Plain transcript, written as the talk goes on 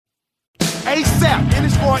ASAP. Any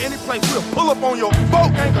score, any place. We'll pull up on your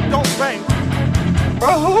boat, gang, or don't bang.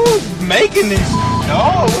 Bro, who's making this?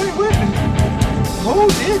 No, who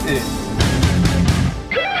did this?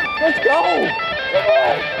 Let's go!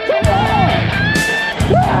 Come on!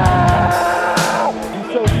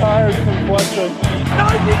 I'm so tired from watching.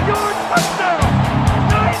 90-yard touchdown!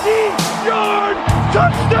 90-yard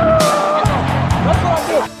touchdown! That's what I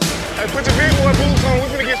do. Hey, put your big boy boots on. We're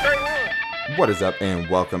gonna get straight on. What is up, and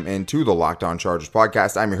welcome into the Locked On Chargers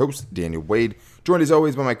podcast. I'm your host, Daniel Wade, joined as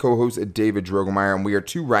always by my co-host, David Drogemeyer, and we are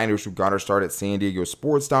two writers who got our start at San Diego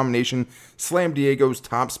Sports Domination, Slam Diego's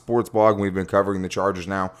top sports blog, and we've been covering the Chargers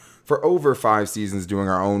now for over 5 seasons, doing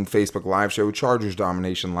our own Facebook Live show, Chargers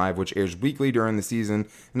Domination Live, which airs weekly during the season.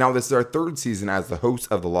 Now this is our 3rd season as the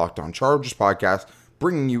host of the Locked On Chargers podcast,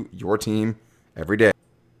 bringing you your team every day.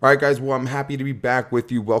 All right, guys, well, I'm happy to be back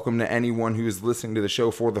with you. Welcome to anyone who is listening to the show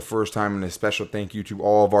for the first time, and a special thank you to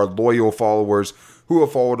all of our loyal followers who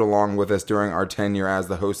have followed along with us during our tenure as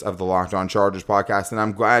the host of the Locked On Chargers podcast. And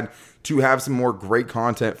I'm glad to have some more great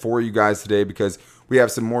content for you guys today because we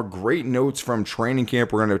have some more great notes from training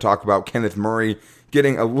camp. We're going to talk about Kenneth Murray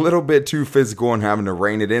getting a little bit too physical and having to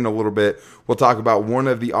rein it in a little bit. We'll talk about one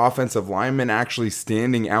of the offensive linemen actually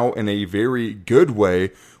standing out in a very good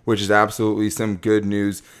way, which is absolutely some good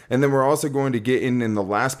news. And then we're also going to get in the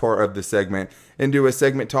last part of the segment, into a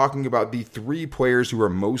segment talking about the 3 players who are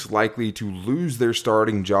most likely to lose their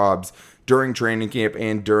starting jobs during training camp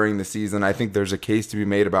and during the season. I think there's a case to be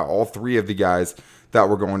made about all 3 of the guys that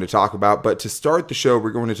we're going to talk about. But to start the show,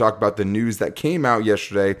 we're going to talk about the news that came out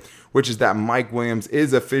yesterday, which is that Mike Williams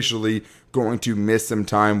is officially going to miss some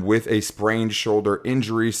time with a sprained shoulder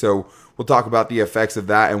injury. So we'll talk about the effects of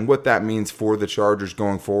that and what that means for the Chargers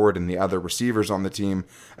going forward and the other receivers on the team,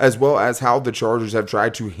 as well as how the Chargers have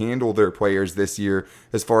tried to handle their players this year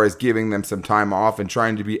as far as giving them some time off and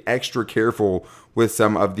trying to be extra careful with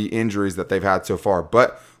some of the injuries that they've had so far.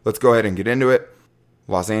 But let's go ahead and get into it.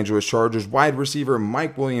 Los Angeles Chargers wide receiver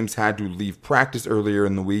Mike Williams had to leave practice earlier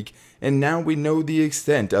in the week, and now we know the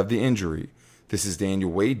extent of the injury. This is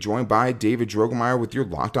Daniel Wade, joined by David Drogemeyer with your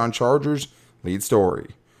Locked On Chargers lead story.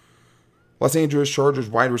 Los Angeles Chargers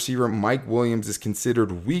wide receiver Mike Williams is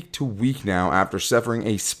considered week to week now after suffering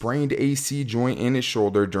a sprained AC joint in his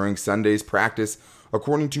shoulder during Sunday's practice,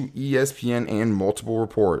 according to ESPN and multiple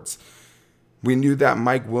reports. We knew that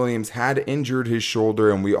Mike Williams had injured his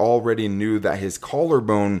shoulder, and we already knew that his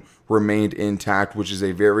collarbone remained intact, which is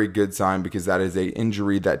a very good sign because that is an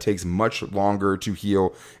injury that takes much longer to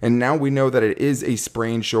heal. And now we know that it is a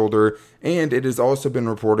sprained shoulder, and it has also been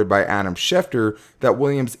reported by Adam Schefter that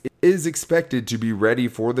Williams is expected to be ready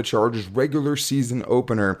for the Chargers' regular season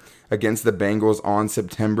opener against the Bengals on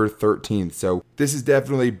September 13th. So this is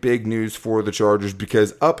definitely big news for the Chargers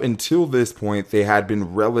because up until this point, they had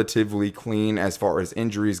been relatively clean as far as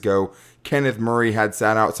injuries go. Kenneth Murray had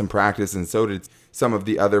sat out some practice, and so did some of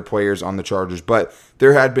the other players on the Chargers, but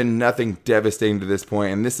there had been nothing devastating to this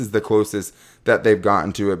point, and this is the closest that they've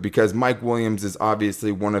gotten to it because Mike Williams is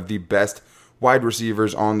obviously one of the best wide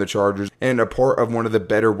receivers on the Chargers and a part of one of the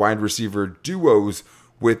better wide receiver duos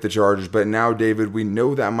with the Chargers. But now, David, we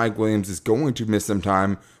know that Mike Williams is going to miss some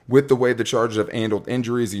time. With the way the Chargers have handled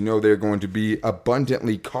injuries, you know they're going to be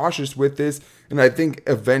abundantly cautious with this, and I think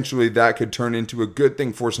eventually that could turn into a good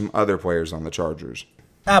thing for some other players on the Chargers.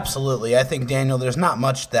 Absolutely. I think, Daniel, there's not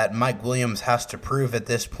much that Mike Williams has to prove at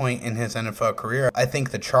this point in his NFL career. I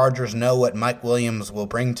think the Chargers know what Mike Williams will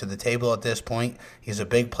bring to the table at this point. He's a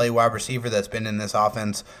big play wide receiver that's been in this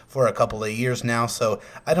offense for a couple of years now, so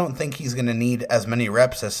I don't think he's going to need as many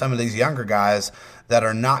reps as some of these younger guys that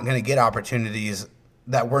are not going to get opportunities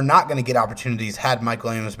that were not going to get opportunities had Mike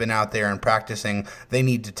Williams been out there and practicing. They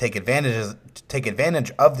need to take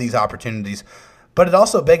advantage of these opportunities. But it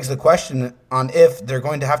also begs the question on if they're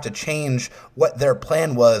going to have to change what their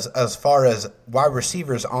plan was as far as wide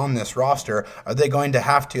receivers on this roster. Are they going to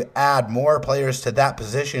have to add more players to that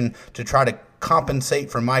position to try to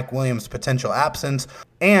compensate for Mike Williams' potential absence?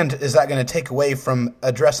 And is that going to take away from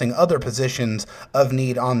addressing other positions of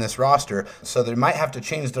need on this roster? So they might have to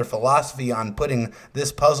change their philosophy on putting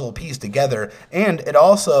this puzzle piece together. And it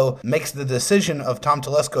also makes the decision of Tom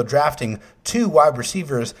Telesco drafting 2 wide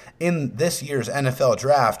receivers in this year's NFL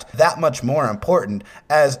draft that much more important,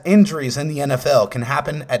 as injuries in the NFL can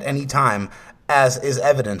happen at any time, as is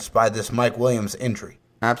evidenced by this Mike Williams injury.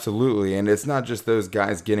 Absolutely, and it's not just those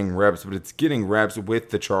guys getting reps, but it's getting reps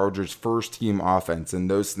with the Chargers' first-team offense,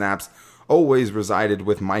 and those snaps always resided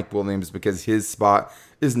with Mike Williams because his spot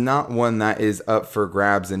is not one that is up for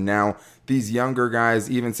grabs. And now these younger guys,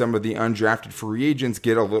 even some of the undrafted free agents,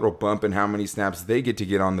 get a little bump in how many snaps they get to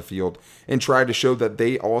get on the field and try to show that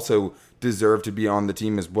they also deserve to be on the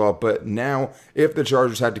team as well. But now, if the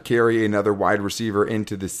Chargers had to carry another wide receiver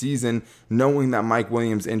into the season, knowing that Mike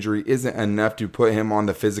Williams' injury isn't enough to put him on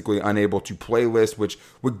the physically unable to play list, which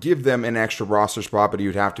would give them an extra roster spot, but he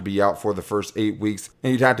would have to be out for the first 8 weeks,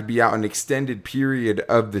 and he'd have to be out an extended period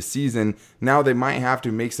of the season. Now they might have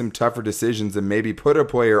to make some tougher decisions and maybe put a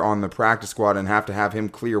player on the practice squad and have to have him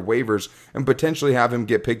clear waivers and potentially have him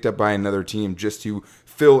get picked up by another team just to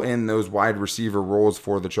fill in those wide receiver roles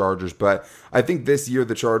for the Chargers. But I think this year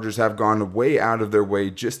the Chargers have gone way out of their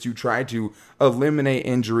way just to try to eliminate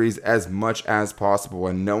injuries as much as possible.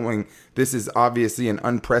 And knowing this is obviously an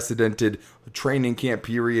unprecedented training camp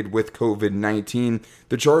period with COVID-19,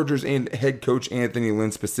 the Chargers and head coach Anthony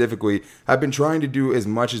Lynn specifically have been trying to do as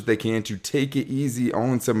much as they can to take it easy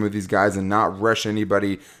on some of these guys and not rush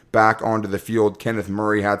anybody back onto the field. Kenneth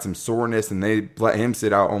Murray had some soreness and they let him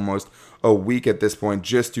sit out almost a week at this point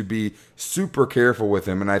just to be super careful with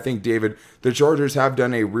him. And I think, David, the Chargers have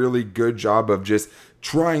done a really good job of just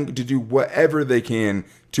trying to do whatever they can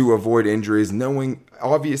to avoid injuries, knowing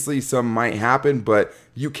obviously some might happen, but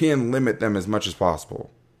you can limit them as much as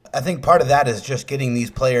possible. I think part of that is just getting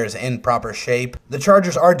these players in proper shape. The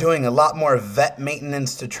Chargers are doing a lot more vet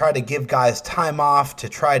maintenance to try to give guys time off, to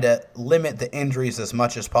try to limit the injuries as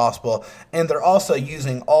much as possible. And they're also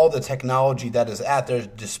using all the technology that is at their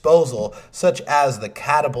disposal, such as the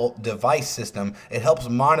Catapult device system. It helps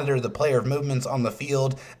monitor the player movements on the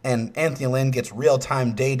field, and Anthony Lynn gets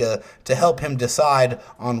real-time data to help him decide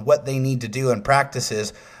on what they need to do in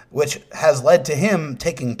practices, which has led to him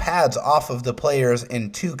taking pads off of the players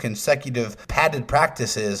in 2 consecutive padded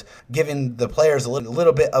practices, giving the players a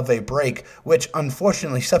little bit of a break, which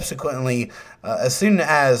unfortunately subsequently, as soon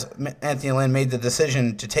as Anthony Lynn made the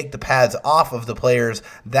decision to take the pads off of the players,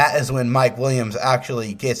 that is when Mike Williams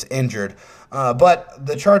actually gets injured. But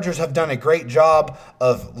the Chargers have done a great job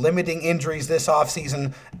of limiting injuries this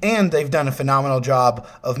offseason, and they've done a phenomenal job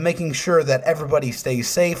of making sure that everybody stays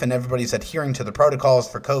safe and everybody's adhering to the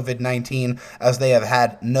protocols for COVID-19, as they have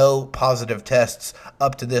had no positive tests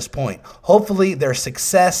up to this point. Hopefully their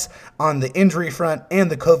success on the injury front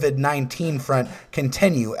and the COVID-19 front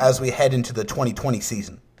continue as we head into the 2020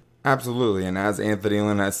 season. Absolutely, and as Anthony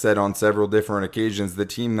Lynn has said on several different occasions, the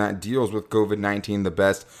team that deals with COVID-19 the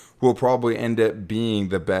best will probably end up being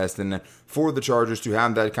the best. And for the Chargers to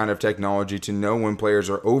have that kind of technology, to know when players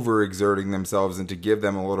are overexerting themselves and to give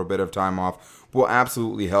them a little bit of time off, will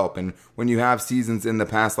absolutely help. And when you have seasons in the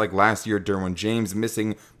past, like last year, Derwin James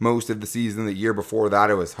missing most of the season, the year before that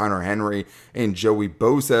it was Hunter Henry and Joey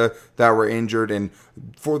Bosa that were injured, and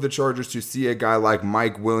for the Chargers to see a guy like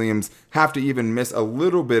Mike Williams have to even miss a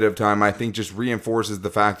little bit of time, I think just reinforces the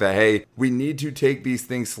fact that, hey, we need to take these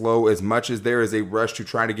things slow as much as there is a rush to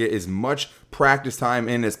try to get as much practice time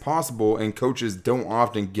in as possible, and coaches don't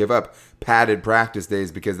often give up padded practice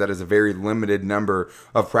days because that is a very limited number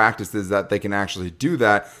of practices that they can actually do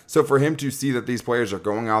that. So for him to see that these players are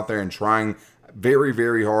going out there and trying very,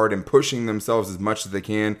 very hard and pushing themselves as much as they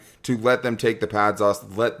can, to let them take the pads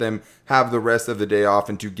off, let them have the rest of the day off,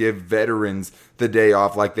 and to give veterans the day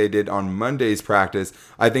off like they did on Monday's practice,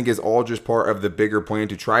 I think is all just part of the bigger plan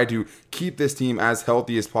to try to keep this team as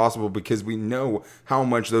healthy as possible, because we know how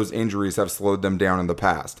much those injuries have slowed them down in the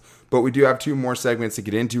past. But we do have 2 more segments to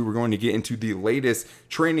get into. We're going to get into the latest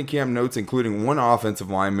training camp notes, including one offensive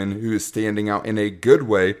lineman who is standing out in a good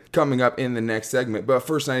way, coming up in the next segment. But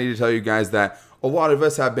first, I need to tell you guys that a lot of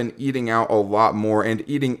us have been eating out a lot more and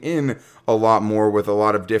eating in a lot more with a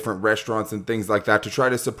lot of different restaurants and things like that to try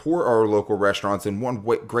to support our local restaurants. And one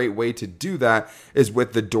great way to do that is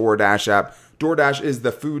with the DoorDash app. DoorDash is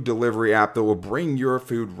the food delivery app that will bring your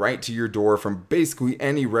food right to your door from basically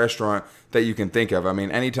any restaurant that you can think of. I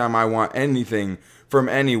mean, anytime I want anything from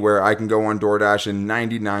anywhere, I can go on DoorDash, and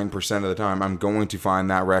 99% of the time I'm going to find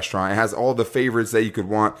that restaurant. It has all the favorites that you could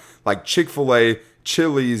want, like Chick-fil-A,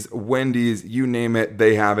 Chili's, Wendy's, you name it,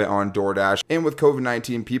 they have it on DoorDash. And with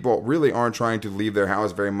COVID-19, people really aren't trying to leave their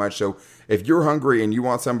house very much. So if you're hungry and you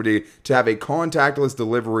want somebody to have a contactless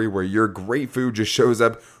delivery where your great food just shows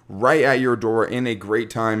up right at your door in a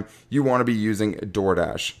great time, you want to be using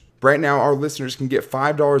DoorDash. Right now, our listeners can get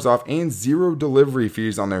 $5 off and 0 delivery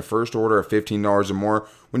fees on their first order of $15 or more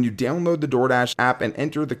when you download the DoorDash app and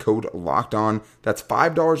enter the code LOCKEDON. That's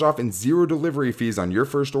 $5 off and 0 delivery fees on your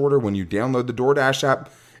first order when you download the DoorDash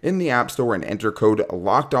app in the App Store and enter code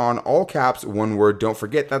LOCKEDON, all caps, one word. Don't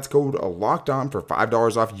forget, that's code LOCKEDON for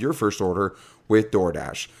 $5 off your first order with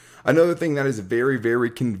DoorDash. Another thing that is very, very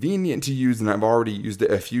convenient to use, and I've already used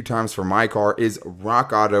it a few times for my car, is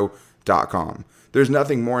RockAuto.com. There's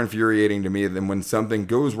nothing more infuriating to me than when something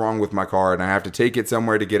goes wrong with my car and I have to take it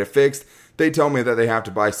somewhere to get it fixed. They tell me that they have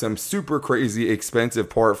to buy some super crazy expensive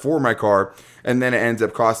part for my car, and then it ends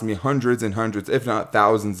up costing me hundreds and hundreds, if not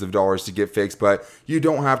thousands of dollars to get fixed. But you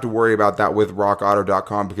don't have to worry about that with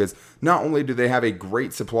RockAuto.com, because not only do they have a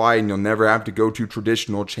great supply and you'll never have to go to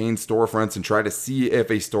traditional chain storefronts and try to see if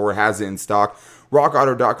a store has it in stock,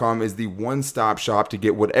 RockAuto.com is the one-stop shop to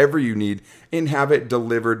get whatever you need and have it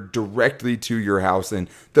delivered directly to your house. And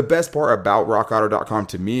the best part about RockAuto.com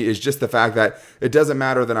to me is just the fact that it doesn't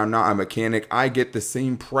matter that I'm not a mechanic. I get the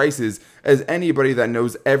same prices as anybody that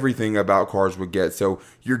knows everything about cars would get. So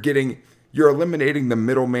you're eliminating the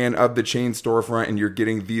middleman of the chain storefront, and you're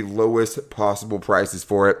getting the lowest possible prices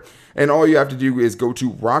for it. And all you have to do is go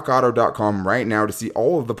to rockauto.com right now to see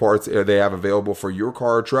all of the parts they have available for your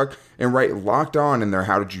car or truck, and write Locked On in their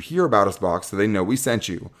How Did You Hear About Us box so they know we sent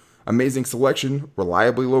you. Amazing selection,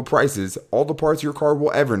 reliably low prices, all the parts your car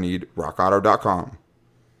will ever need, rockauto.com.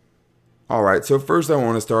 Alright, so first I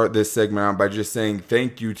want to start this segment out by just saying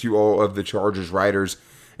thank you to all of the Chargers writers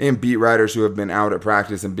and beat writers who have been out at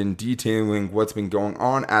practice and been detailing what's been going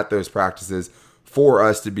on at those practices for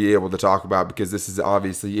us to be able to talk about, because this is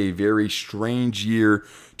obviously a very strange year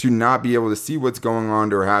to not be able to see what's going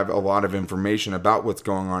on or have a lot of information about what's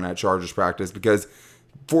going on at Chargers practice, because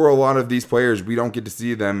for a lot of these players, we don't get to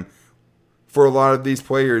see them. For a lot of these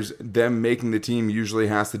players, them making the team usually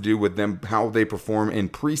has to do with them, how they perform in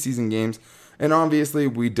preseason games. And obviously,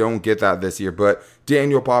 we don't get that this year. But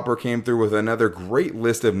Daniel Popper came through with another great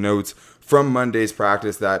list of notes from Monday's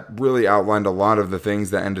practice that really outlined a lot of the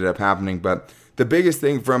things that ended up happening. But the biggest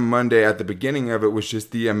thing from Monday at the beginning of it was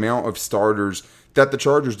just the amount of starters that the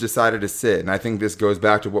Chargers decided to sit. And I think this goes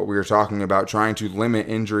back to what we were talking about, trying to limit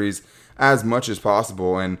injuries as much as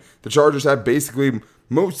possible. And the Chargers have basically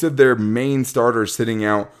most of their main starters sitting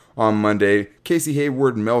out on Monday. Casey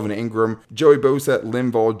Hayward, Melvin Ingram, Joey Bosa,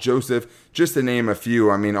 Linval Joseph, just to name a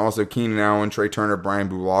few. I mean, also Keenan Allen, Trey Turner, Brian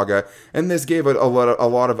Bulaga. And this gave a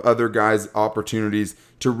lot of other guys opportunities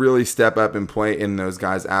to really step up and play in those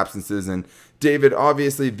guys' absences. And David,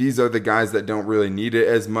 obviously, these are the guys that don't really need it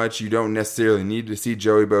as much. You don't necessarily need to see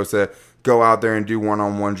Joey Bosa go out there and do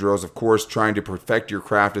one-on-one drills. Of course, trying to perfect your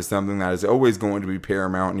craft is something that is always going to be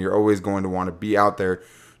paramount, and you're always going to want to be out there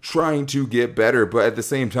trying to get better. But at the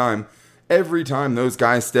same time, every time those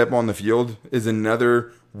guys step on the field is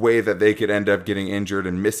another way that they could end up getting injured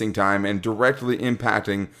and missing time and directly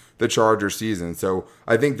impacting the Chargers season. So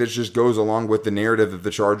I think this just goes along with the narrative that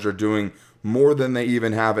the Chargers are doing more than they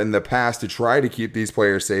even have in the past to try to keep these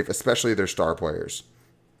players safe, especially their star players.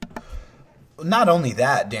 Not only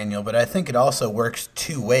that, Daniel, but I think it also works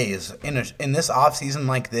two ways. In this offseason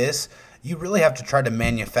like this, you really have to try to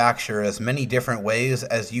manufacture as many different ways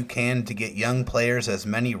as you can to get young players as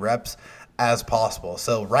many reps as possible.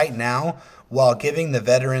 So right now, while giving the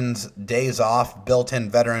veterans days off, built-in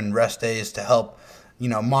veteran rest days to help,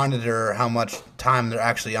 monitor how much time they're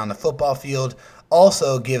actually on the football field,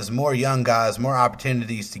 also gives more young guys more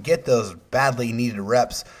opportunities to get those badly needed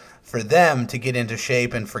reps for them to get into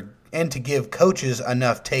shape and to give coaches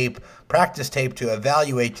enough practice tape to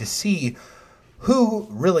evaluate to see who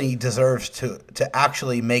really deserves to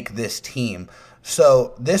actually make this team.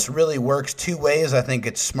 So this really works two ways. I think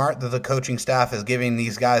it's smart that the coaching staff is giving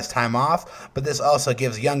these guys time off, but this also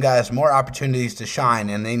gives young guys more opportunities to shine,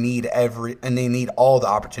 and they need all the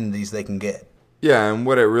opportunities they can get. Yeah, and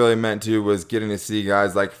what it really meant too was getting to see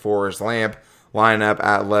guys like Forrest Lamp line up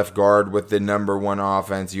at left guard with the number one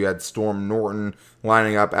offense. You had Storm Norton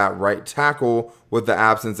lining up at right tackle with the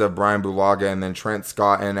absence of Brian Bulaga, and then Trent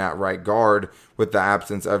Scott in at right guard with the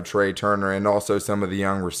absence of Trey Turner, and also some of the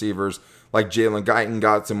young receivers like Jalen Guyton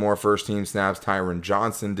got some more first-team snaps. Tyron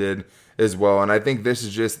Johnson did as well. And I think this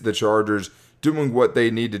is just the Chargers doing what they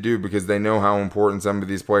need to do because they know how important some of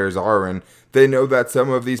these players are, and they know that some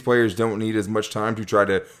of these players don't need as much time to try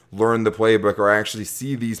to learn the playbook or actually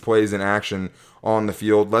see these plays in action on the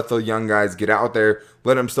field. Let the young guys get out there,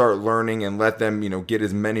 let them start learning, and let them, get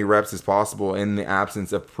as many reps as possible in the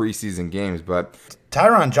absence of preseason games. But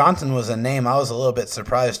Tyron Johnson was a name I was a little bit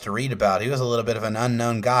surprised to read about. He was a little bit of an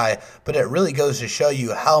unknown guy, but it really goes to show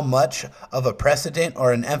you how much of a precedent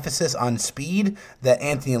or an emphasis on speed that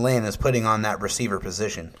Anthony Lynn is putting on that receiver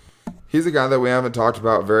position. He's a guy that we haven't talked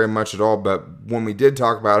about very much at all, but when we did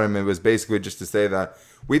talk about him, it was basically just to say that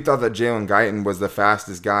we thought that Jalen Guyton was the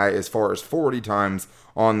fastest guy as far as 40 times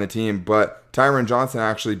on the team, but Tyron Johnson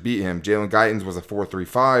actually beat him. Jalen Guyton was a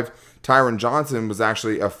 4.35. Tyron Johnson was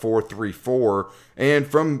actually a 4.34. And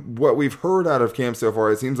from what we've heard out of camp so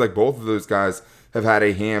far, it seems like both of those guys have had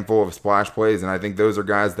a handful of splash plays, and I think those are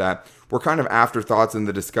guys that were kind of afterthoughts in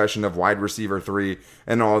the discussion of wide receiver 3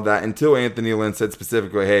 and all of that until Anthony Lynn said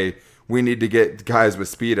specifically, hey, we need to get guys with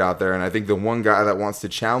speed out there. And I think the one guy that wants to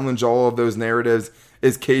challenge all of those narratives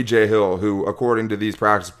is KJ Hill, who, according to these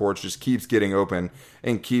practice reports, just keeps getting open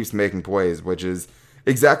and keeps making plays, which is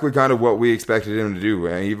exactly kind of what we expected him to do.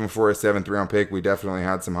 And even for a 7th round pick, we definitely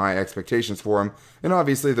had some high expectations for him. And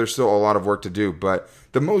obviously, there's still a lot of work to do. But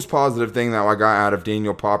the most positive thing that I got out of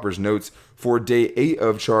Daniel Popper's notes for day 8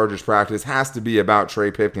 of Chargers practice has to be about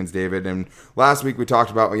Trey Pipkins, David. And last week we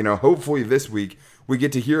talked about, hopefully this week we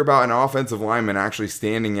get to hear about an offensive lineman actually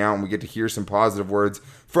standing out, and we get to hear some positive words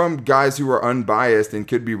from guys who are unbiased and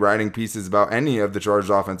could be writing pieces about any of the Chargers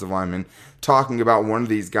offensive linemen, talking about one of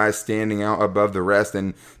these guys standing out above the rest.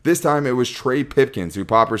 And this time it was Trey Pipkins, who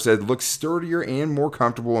Popper said looks sturdier and more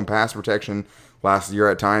comfortable in pass protection. Last year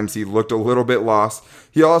at times he looked a little bit lost.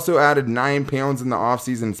 He also added 9 pounds in the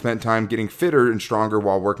offseason and spent time getting fitter and stronger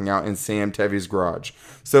while working out in Sam Tevi's garage.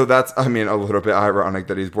 So that's, a little bit ironic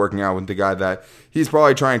that he's working out with the guy that he's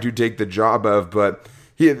probably trying to take the job of. But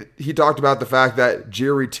he talked about the fact that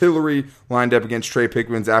Jerry Tillery lined up against Trey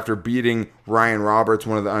Pipkins after beating Ryan Roberts,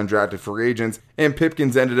 one of the undrafted free agents, and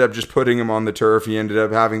Pipkins ended up just putting him on the turf. He ended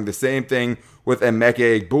up having the same thing with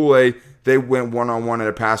Emeka Egbule. They went one-on-one in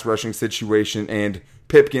a pass rushing situation, and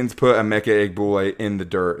Pipkins put Emeka Egbule in the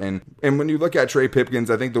dirt. And when you look at Trey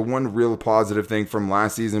Pipkins, I think the one real positive thing from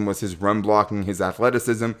last season was his run blocking, his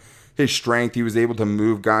athleticism, his strength. He was able to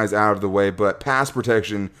move guys out of the way, but pass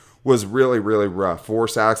protection was really, really rough. 4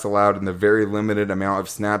 sacks allowed in the very limited amount of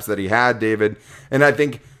snaps that he had, David. And I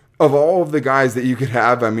think of all of the guys that you could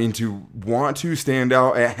have, to want to stand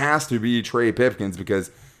out, it has to be Trey Pipkins,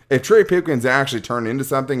 because if Trey Pipkins actually turned into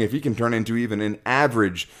something, if he can turn into even an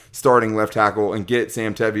average starting left tackle and get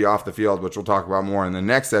Sam Tevi off the field, which we'll talk about more in the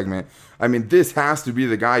next segment, this has to be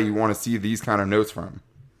the guy you want to see these kind of notes from.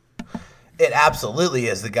 It absolutely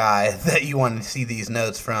is the guy that you want to see these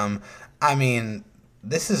notes from.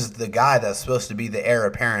 This is the guy that's supposed to be the heir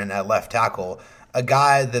apparent at left tackle, a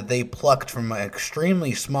guy that they plucked from an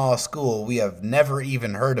extremely small school we have never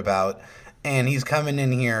even heard about. And he's coming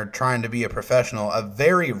in here trying to be a professional, a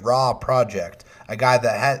very raw project, a guy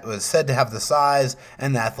that was said to have the size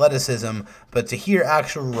and the athleticism, but to hear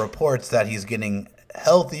actual reports that he's getting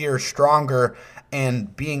healthier, stronger,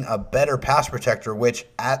 and being a better pass protector, which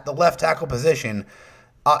at the left tackle position,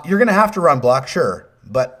 you're going to have to run block, sure,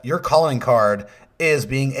 but your calling card is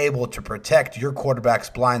being able to protect your quarterback's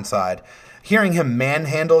blind side. Hearing him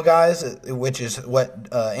manhandle guys, which is what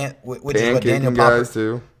Daniel Popper guys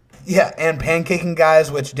too. Yeah, and pancaking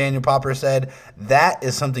guys, which Daniel Popper said, that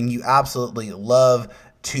is something you absolutely love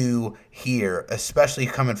to hear, especially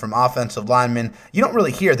coming from offensive linemen. You don't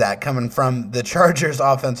really hear that coming from the Chargers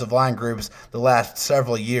offensive line groups the last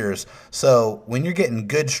several years. So when you're getting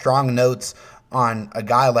good, strong notes on a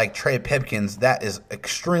guy like Trey Pipkins, that is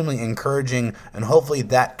extremely encouraging, and hopefully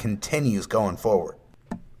that continues going forward.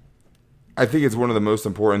 I think it's one of the most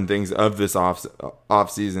important things of this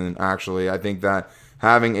off season, actually. I think that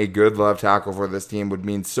having a good left tackle for this team would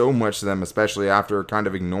mean so much to them, especially after kind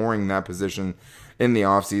of ignoring that position in the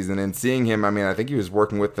offseason. And seeing him, I think he was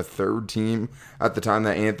working with the 3rd team at the time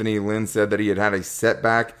that Anthony Lynn said that he had a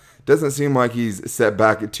setback. Doesn't seem like he's set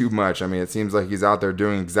back too much. It seems like he's out there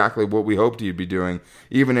doing exactly what we hoped he'd be doing,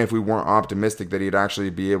 even if we weren't optimistic that he'd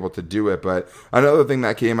actually be able to do it. But another thing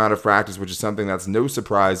that came out of practice, which is something that's no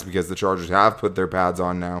surprise because the Chargers have put their pads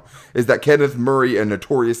on now, is that Kenneth Murray, a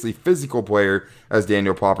notoriously physical player, as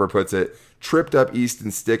Daniel Popper puts it, tripped up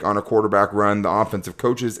Easton Stick on a quarterback run. The offensive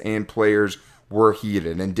coaches and players were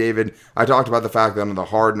heated. And David, I talked about the fact that on the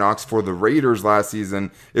Hard Knocks for the Raiders last season,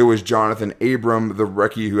 it was Jonathan Abram, the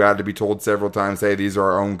rookie, who had to be told several times, hey, these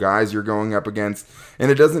are our own guys you're going up against. And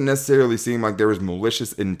it doesn't necessarily seem like there was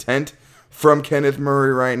malicious intent from Kenneth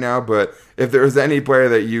Murray right now, but if there's any player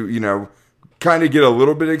that you kind of get a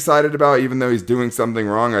little bit excited about, even though he's doing something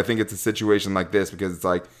wrong, I think it's a situation like this, because it's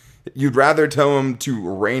like you'd rather tell him to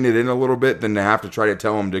rein it in a little bit than to have to try to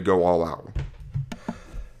tell him to go all out.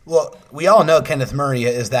 Well, we all know Kenneth Murray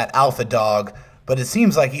is that alpha dog, but it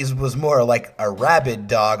seems like he was more like a rabid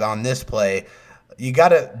dog on this play. You got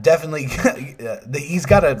to definitely – he's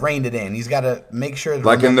got to rein it in. He's got to make sure –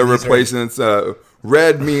 like in the replacements,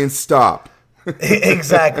 red means stop.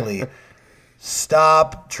 Exactly.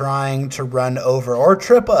 stop trying to run over or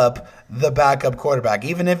trip up the backup quarterback,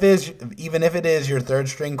 even if it is your third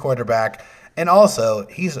string quarterback. And also,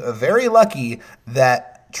 he's very lucky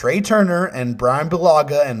that Trey Turner and Brian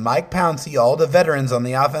Bulaga and Mike Pouncey, all the veterans on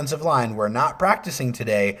the offensive line, were not practicing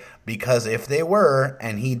today, because if they were,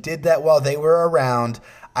 and he did that while they were around,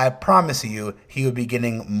 I promise you he would be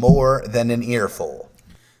getting more than an earful.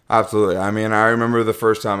 Absolutely. I mean, I remember the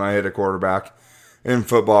first time I hit a quarterback in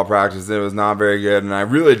football practice. It was not very good, and I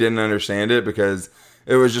really didn't understand it because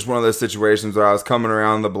it was just one of those situations where I was coming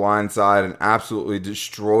around the blind side and absolutely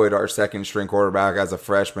destroyed our second string quarterback as a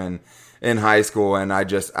freshman in high school, and I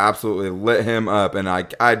just absolutely lit him up, and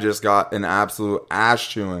I just got an absolute ass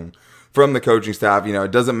chewing from the coaching staff. You know,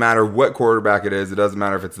 it doesn't matter what quarterback it is. It doesn't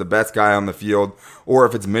matter if it's the best guy on the field or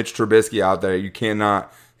if it's Mitch Trubisky out there. You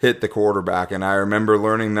cannot hit the quarterback, and I remember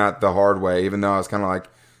learning that the hard way, even though I was kind of like,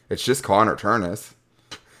 it's just Connor Turnus.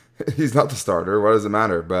 He's not the starter. What does it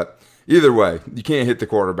matter? But either way, you can't hit the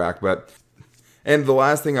quarterback. And the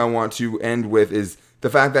last thing I want to end with is the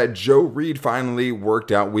fact that Joe Reed finally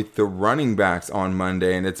worked out with the running backs on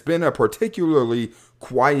Monday, and it's been a particularly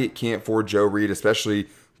quiet camp for Joe Reed, especially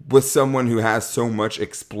with someone who has so much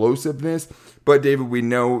explosiveness. But David, we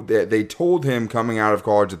know that they told him coming out of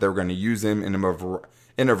college that they were going to use him in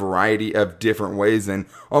a variety of different ways. And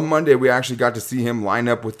on Monday, we actually got to see him line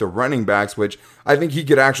up with the running backs, which I think he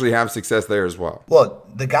could actually have success there as well. Well,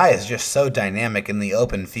 the guy is just so dynamic in the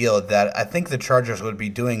open field that I think the Chargers would be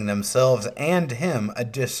doing themselves and him a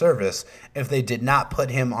disservice if they did not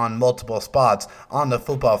put him on multiple spots on the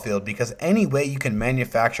football field, because any way you can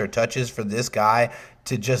manufacture touches for this guy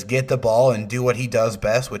to just get the ball and do what he does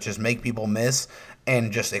best, which is make people miss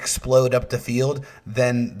and just explode up the field,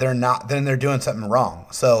 then they're doing something wrong.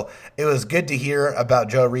 So it was good to hear about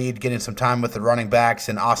Joe Reed getting some time with the running backs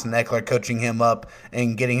and Austin Eckler coaching him up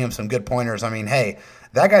and getting him some good pointers. I mean, hey,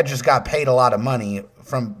 that guy just got paid a lot of money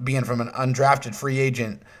from being from an undrafted free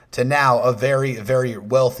agent to now a very, very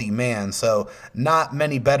wealthy man. So not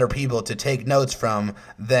many better people to take notes from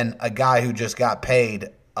than a guy who just got paid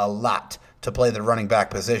a lot to play the running back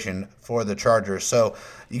position for the Chargers. So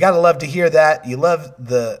you got to love to hear that. You love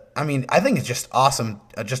I think it's just awesome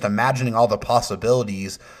just imagining all the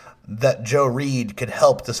possibilities that Joe Reed could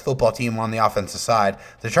help this football team on the offensive side.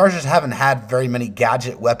 The Chargers haven't had very many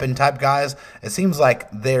gadget weapon type guys. It seems like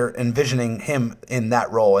they're envisioning him in that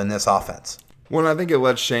role in this offense. Well, I think it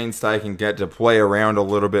lets Shane Steichen get to play around a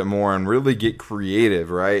little bit more and really get creative,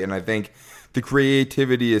 right? And I think the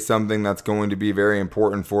creativity is something that's going to be very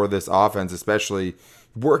important for this offense, especially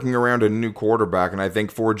working around a new quarterback. And I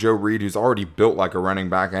think for Joe Reed, who's already built like a running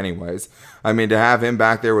back anyways, I mean, to have him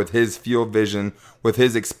back there with his field vision, with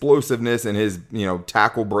his explosiveness and his,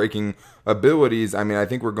 tackle breaking abilities, I mean, I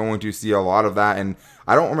think we're going to see a lot of that. And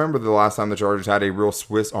I don't remember the last time the Chargers had a real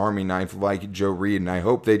Swiss Army knife like Joe Reed, and I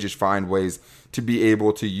hope they just find ways to be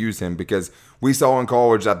able to use him, because we saw in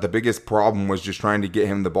college that the biggest problem was just trying to get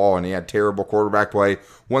him the ball, and he had terrible quarterback play.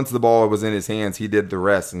 Once the ball was in his hands, he did the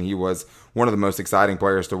rest, and he was one of the most exciting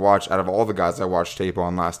players to watch out of all the guys I watched tape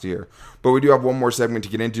on last year. But we do have one more segment to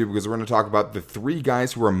get into, because we're going to talk about the three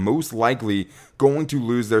guys who are most likely going to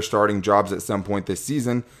lose their starting jobs at some point this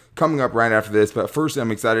season, coming up right after this. But first,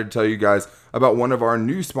 I'm excited to tell you guys about one of our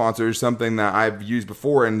new sponsors, something that I've used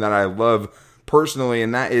before and that I love personally,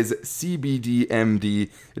 and that is CBDMD.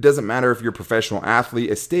 It doesn't matter if you're a professional athlete,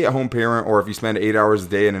 a stay-at-home parent, or if you spend 8 hours a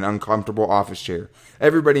day in an uncomfortable office chair.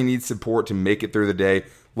 Everybody needs support to make it through the day.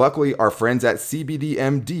 Luckily, our friends at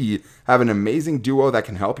CBDMD have an amazing duo that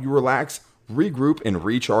can help you relax, regroup, and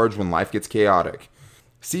recharge when life gets chaotic.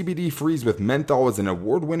 CBD Freeze with Menthol is an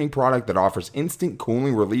award-winning product that offers instant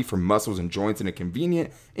cooling relief for muscles and joints in a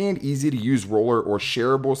convenient and easy-to-use roller or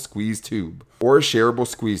shareable squeeze tube.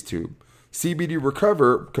 CBD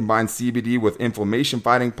Recover combines CBD with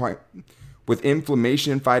inflammation-fighting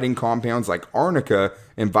compounds like arnica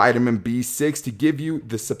and vitamin B6 to give you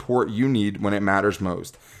the support you need when it matters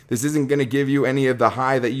most. This isn't going to give you any of the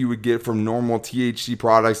high that you would get from normal THC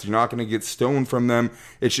products. You're not going to get stoned from them.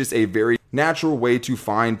 It's just a very natural way to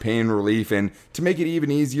find pain relief. And to make it even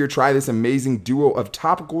easier, try this amazing duo of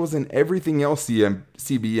topicals and everything else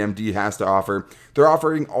CBMD has to offer. They're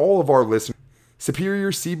offering all of our listeners superior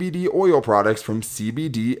CBD oil products from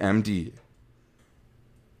CBDMD.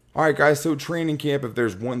 Alright guys, so training camp, if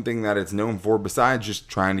there's one thing that it's known for besides just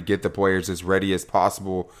trying to get the players as ready as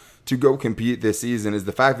possible to go compete this season, is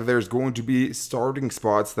the fact that there's going to be starting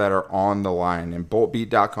spots that are on the line. And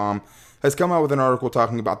BoltBeat.com has come out with an article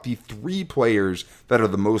talking about the 3 players that are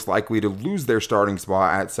the most likely to lose their starting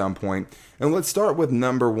spot at some point. And let's start with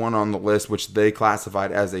number 1 on the list, which they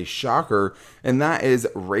classified as a shocker, and that is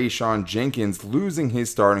Rayshawn Jenkins losing his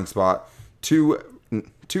starting spot to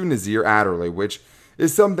Nasir Adderley, which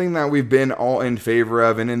is something that we've been all in favor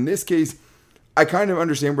of. And in this case, I kind of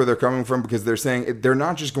understand where they're coming from, because they're saying they're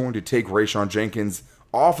not just going to take Rayshawn Jenkins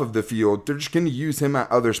off of the field, they're just going to use him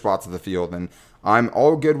at other spots of the field. And I'm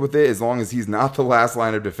all good with it as long as he's not the last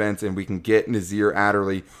line of defense and we can get Nasir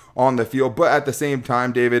Adderley on the field. But at the same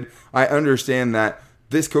time, David, I understand that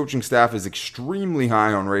this coaching staff is extremely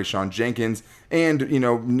high on Rayshawn Jenkins. And,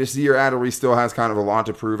 Nasir Adderley still has kind of a lot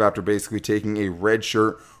to prove after basically taking a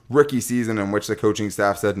redshirt rookie season in which the coaching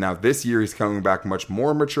staff said now this year he's coming back much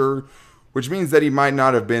more mature, which means that he might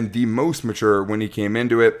not have been the most mature when he came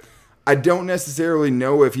into it. I don't necessarily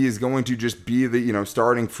know if he's going to just be the,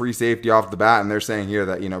 starting free safety off the bat. And they're saying here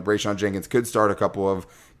that, Rayshawn Jenkins could start a couple of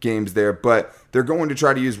games there, but they're going to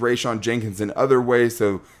try to use Rayshawn Jenkins in other ways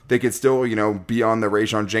so they could still, be on the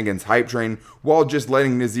Rayshawn Jenkins hype train while just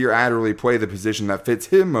letting Nasir Adderley play the position that fits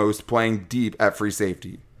him most, playing deep at free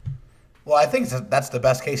safety. Well, I think that's the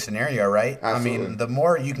best case scenario, right? Absolutely. I mean, the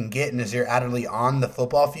more you can get Nasir Adderley on the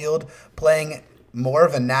football field playing more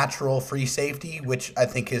of a natural free safety, which I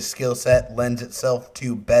think his skill set lends itself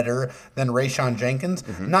to better than Rayshawn Jenkins.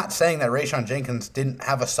 Mm-hmm. Not saying that Rayshawn Jenkins didn't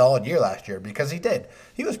have a solid year last year, because he did.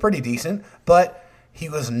 He was pretty decent, but he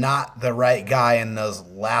was not the right guy in those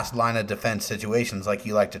last line of defense situations like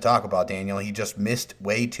you like to talk about, Daniel. He just missed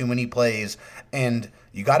way too many plays, and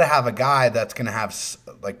you got to have a guy that's going to have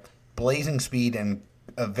blazing speed and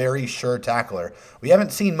a very sure tackler. We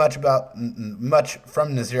haven't seen much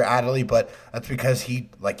from Nasir Adderley, but that's because he,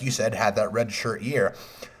 like you said, had that red shirt year.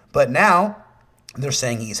 But now they're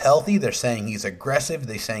saying he's healthy. They're saying he's aggressive.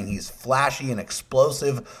 They're saying he's flashy and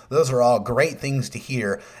explosive. Those are all great things to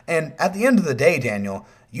hear. And at the end of the day, Daniel,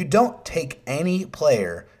 you don't take any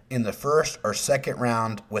player in the first or second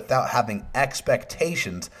round without having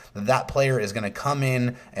expectations that that player is going to come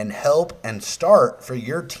in and help and start for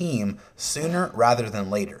your team sooner rather than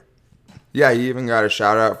later. Yeah, he even got a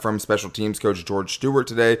shout out from special teams coach George Stewart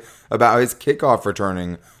today about his kickoff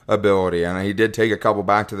returning ability. And he did take a couple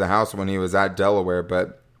back to the house when he was at Delaware.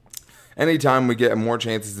 But anytime we get more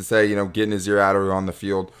chances to say, get Nasir Adderley on the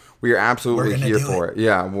field, we are absolutely here for it.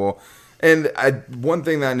 Yeah, well, and one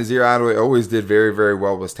thing that Nasir Adderley always did very, very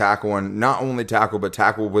well was tackle, and not only tackle, but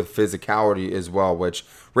tackle with physicality as well, which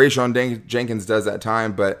Rayshawn Jenkins does at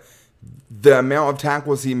time. But the amount of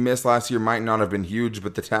tackles he missed last year might not have been huge,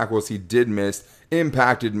 but the tackles he did miss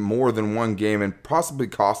impacted more than one game and possibly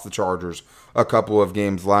cost the Chargers a couple of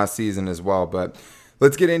games last season as well. But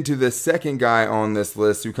let's get into the second guy on this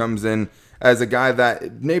list who comes in as a guy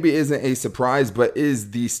that maybe isn't a surprise, but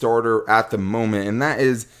is the starter at the moment, and that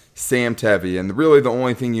is Sam Tevi. And really the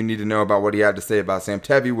only thing you need to know about what he had to say about Sam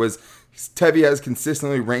Tevi was Tevi has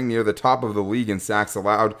consistently ranked near the top of the league in sacks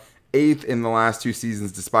allowed, 8th in the last 2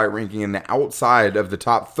 seasons, despite ranking in the outside of the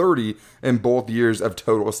top 30 in both years of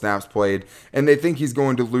total snaps played. And they think he's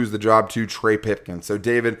going to lose the job to Trey Pipkins. So,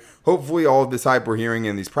 David, hopefully all of this hype we're hearing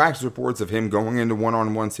in these practice reports of him going into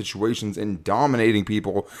one-on-one situations and dominating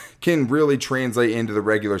people can really translate into the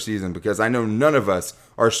regular season, because I know none of us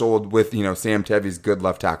are sold with, Sam Tevi's good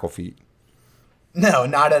left tackle feet. No,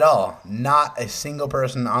 not at all. Not a single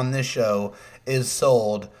person on this show is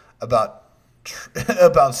sold about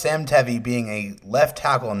Sam Tevi being a left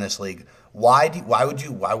tackle in this league. Why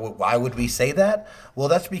would we say that? Well,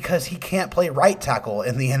 that's because he can't play right tackle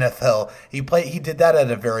in the NFL. He did that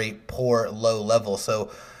at a very poor, low level.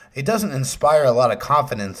 So it doesn't inspire a lot of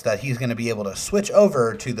confidence that he's going to be able to switch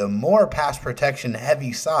over to the more pass protection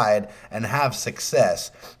heavy side and have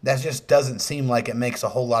success. That just doesn't seem like it makes a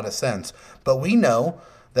whole lot of sense. But we know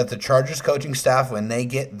that the Chargers coaching staff, when they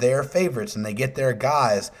get their favorites and they get their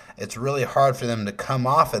guys, it's really hard for them to come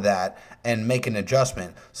off of that and make an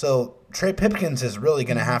adjustment. So Trey Pipkins is really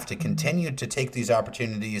going to have to continue to take these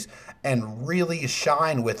opportunities and really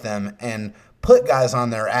shine with them and put guys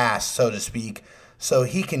on their ass, so to speak, so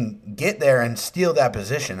he can get there and steal that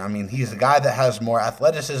position. I mean, he's a guy that has more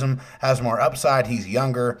athleticism, has more upside, he's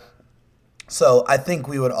younger. So I think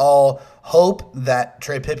we would all hope that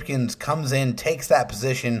Trey Pipkins comes in, takes that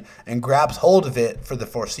position, and grabs hold of it for the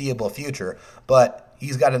foreseeable future. But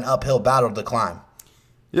he's got an uphill battle to climb.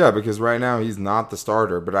 Yeah, because right now he's not the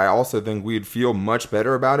starter. But I also think we'd feel much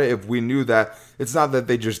better about it if we knew that it's not that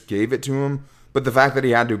they just gave it to him, but the fact that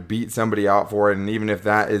he had to beat somebody out for it. And even if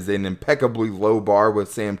that is an impeccably low bar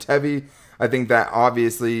with Sam Tevi, I think that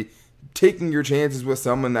obviously taking your chances with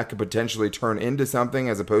someone that could potentially turn into something,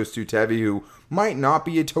 as opposed to Tevi, who might not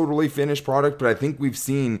be a totally finished product, but I think we've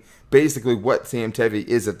seen basically what Sam Tevi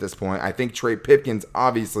is at this point. I think Trey Pipkins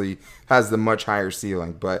obviously has the much higher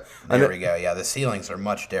ceiling, but there we go. Yeah, the ceilings are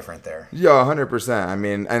much different there. Yeah, 100%. I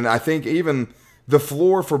mean, and I think even the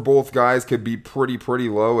floor for both guys could be pretty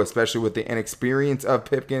low, especially with the inexperience of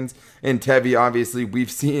Pipkins and Tevi. Obviously,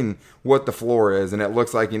 we've seen what the floor is, and it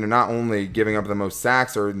looks like, not only giving up the most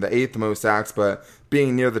sacks or the 8th most sacks, but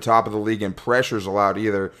being near the top of the league in pressures allowed,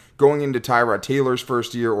 either going into Tyrod Taylor's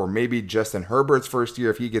first year or maybe Justin Herbert's first year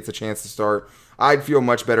if he gets a chance to start. I'd feel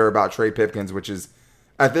much better about Trey Pipkins, which is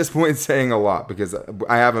at this point saying a lot because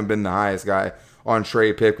I haven't been the highest guy on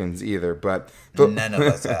Trey Pipkins either. But none of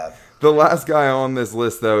us have. The last guy on this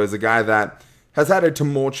list, though, is a guy that has had a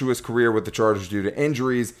tumultuous career with the Chargers due to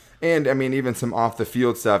injuries and, even some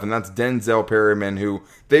off-the-field stuff, and that's Denzel Perryman, who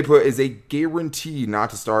they put is a guarantee not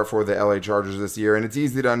to start for the LA Chargers this year. And it's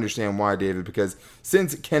easy to understand why, David, because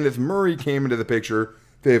since Kenneth Murray came into the picture,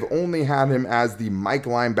 they've only had him as the Mike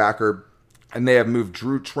linebacker, and they have moved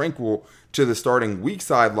Drew Tranquill to the starting weak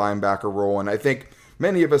side linebacker role. And I think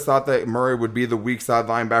many of us thought that Murray would be the weak side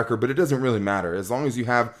linebacker, but it doesn't really matter. As long as you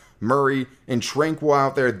have Murray and Tranquill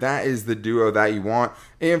out there, that is the duo that you want.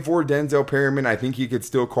 And for Denzel Perryman, I think he could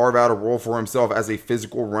still carve out a role for himself as a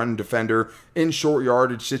physical run defender in short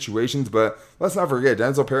yardage situations. But let's not forget,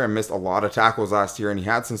 Denzel Perryman missed a lot of tackles last year, and he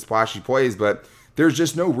had some splashy plays, but there's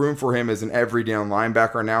just no room for him as an every down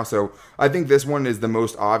linebacker now. So I think this one is the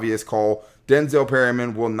most obvious call. Denzel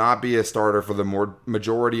Perryman will not be a starter for the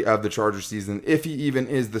majority of the Chargers season, if he even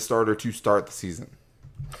is the starter to start the season.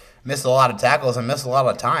 Missed a lot of tackles and missed a lot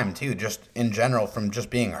of time, too, just in general from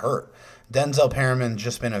just being hurt. Denzel Perryman's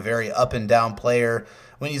just been a very up-and-down player.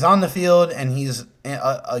 When he's on the field and he's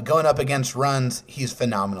going up against runs, he's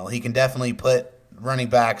phenomenal. He can definitely put running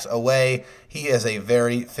backs away. He is a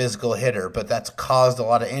very physical hitter, but that's caused a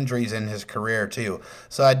lot of injuries in his career, too.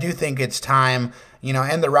 So I do think it's time,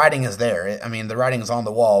 and the writing is there. The writing is on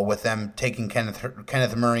the wall with them taking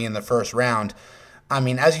Kenneth Murray in the first round.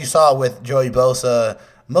 As you saw with Joey Bosa,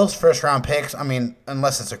 most first-round picks,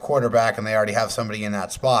 unless it's a quarterback and they already have somebody in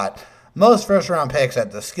that spot, most first-round picks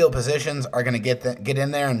at the skill positions are going to get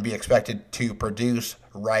in there and be expected to produce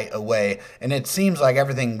right away. And it seems like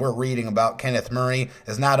everything we're reading about Kenneth Murray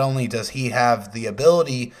is not only does he have the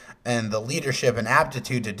ability and the leadership and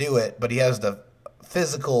aptitude to do it, but he has the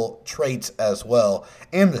physical traits as well,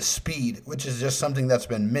 and the speed, which is just something that's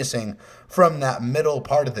been missing from that middle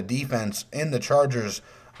part of the defense in the Chargers,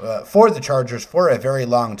 for a very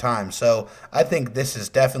long time. So I think this is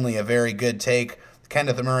definitely a very good take.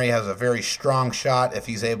 Kenneth Murray has a very strong shot if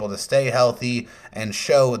he's able to stay healthy and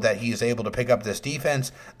show that he's able to pick up this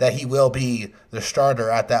defense, that he will be the starter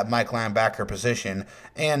at that Mike linebacker position,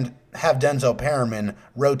 and have Denzel Perryman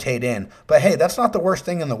rotate in. But hey, that's not the worst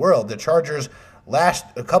thing in the world. The Chargers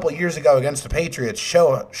a couple years ago against the Patriots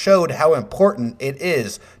showed how important it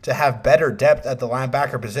is to have better depth at the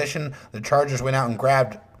linebacker position. The Chargers went out and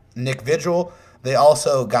grabbed Nick Vigil. They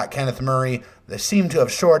also got Kenneth Murray. They seem to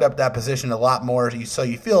have shored up that position a lot more, so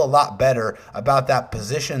you feel a lot better about that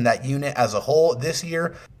position, that unit as a whole this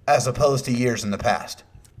year, as opposed to years in the past.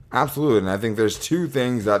 Absolutely, and I think there's two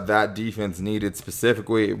things that defense needed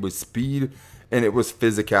specifically. It was speed and it was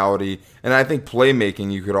physicality, and I think playmaking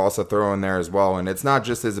you could also throw in there as well. And it's not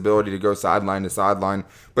just his ability to go sideline to sideline,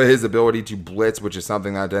 but his ability to blitz, which is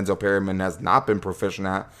something that Denzel Perryman has not been proficient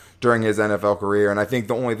at during his NFL career. And I think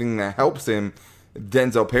the only thing that helps him,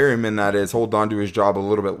 Denzel Perryman, that is, hold on to his job a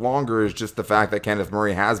little bit longer, is just the fact that Kenneth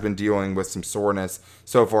Murray has been dealing with some soreness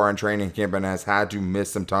so far in training camp and has had to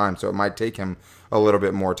miss some time. So it might take him a little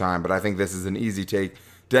bit more time, but I think this is an easy take.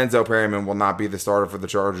 Denzel Perryman will not be the starter for the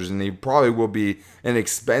Chargers, and he probably will be an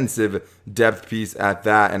expensive depth piece at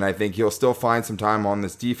that, and I think he'll still find some time on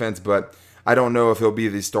this defense, but I don't know if he'll be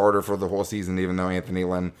the starter for the whole season, even though Anthony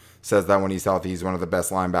Lynn says that when he's healthy, he's one of the best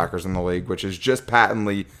linebackers in the league, which is just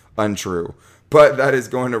patently untrue. But that is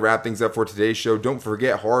going to wrap things up for today's show. Don't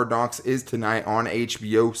forget, Hard Knocks is tonight on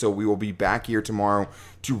HBO, so we will be back here tomorrow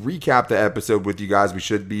to recap the episode with you guys. We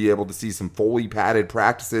should be able to see some fully padded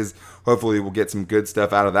practices. Hopefully we'll get some good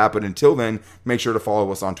stuff out of that. But until then, make sure to follow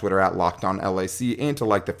us on Twitter at LockedOnLAC and to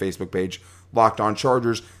like the Facebook page Locked On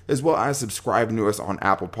Chargers, as well as subscribing to us on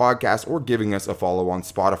Apple Podcasts or giving us a follow on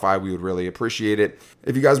Spotify. We would really appreciate it.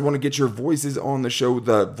 If you guys want to get your voices on the show,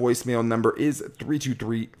 the voicemail number is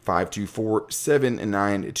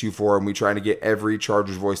 323-524-7924, and we try to get every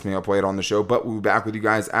Chargers voicemail played on the show, but we'll be back with you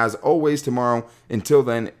guys as always tomorrow. Until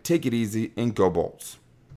then, take it easy and go Bolts.